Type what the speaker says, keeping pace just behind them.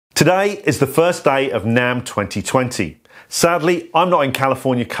Today is the first day of NAMM 2020. Sadly, I'm not in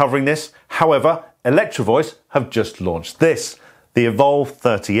California covering this. However, Electro-Voice have just launched this, the EVOLVE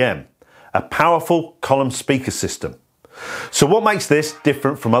 30M, a powerful column speaker system. So what makes this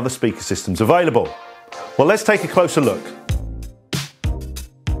different from other speaker systems available? Well, let's take a closer look.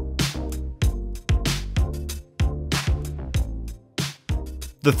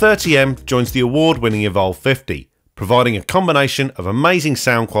 The 30M joins the award-winning EVOLVE 50, providing a combination of amazing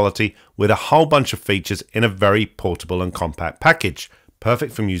sound quality with a whole bunch of features in a very portable and compact package,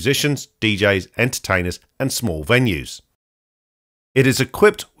 perfect for musicians, DJs, entertainers and small venues. It is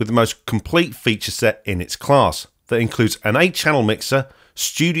equipped with the most complete feature set in its class that includes an 8-channel mixer,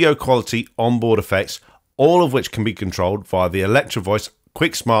 studio quality onboard effects, all of which can be controlled via the Electro-Voice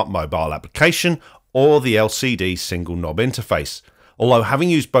QuickSmart mobile application or the LCD single knob interface. Although having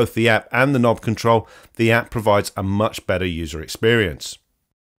used both the app and the knob control, the app provides a much better user experience.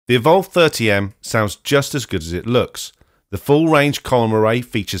 The EVOLVE 30M sounds just as good as it looks. The full range column array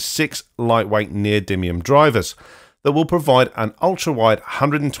features 6 lightweight neodymium drivers that will provide an ultra-wide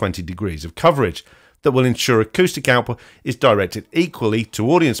 120 degrees of coverage that will ensure acoustic output is directed equally to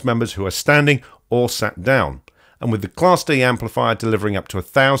audience members who are standing or sat down. And with the Class D amplifier delivering up to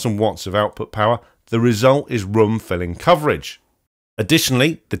 1000 watts of output power, the result is room-filling coverage.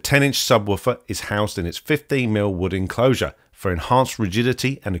 Additionally, the 10-inch subwoofer is housed in its 15mm wood enclosure for enhanced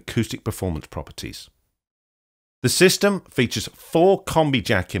rigidity and acoustic performance properties. The system features 4 combi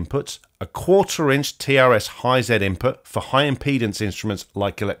jack inputs, a 1/4-inch TRS high-Z input for high-impedance instruments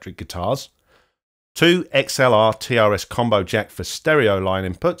like electric guitars, 2 XLR TRS combo jack for stereo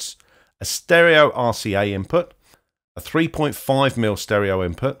line inputs, a stereo RCA input, a 3.5mm stereo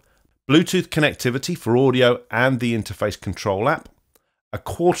input, Bluetooth connectivity for audio and the interface control app, a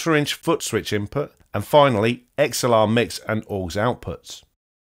 1/4-inch foot switch input, and finally XLR mix and aux outputs.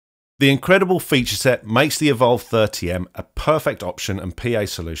 The incredible feature set makes the EVOLVE 30M a perfect option and PA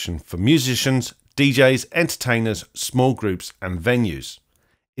solution for musicians, DJs, entertainers, small groups and venues.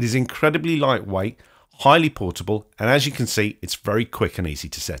 It is incredibly lightweight, highly portable, and as you can see, it's very quick and easy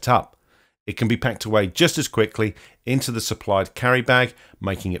to set up. It can be packed away just as quickly into the supplied carry bag,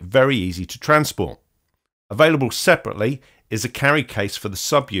 making it very easy to transport. Available separately is a carry case for the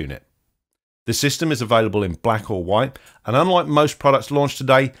subunit. The system is available in black or white, and unlike most products launched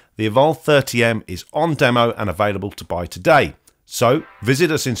today, the EVOLVE 30M is on demo and available to buy today. So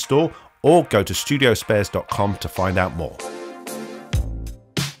visit us in store or go to Studiospares.com to find out more.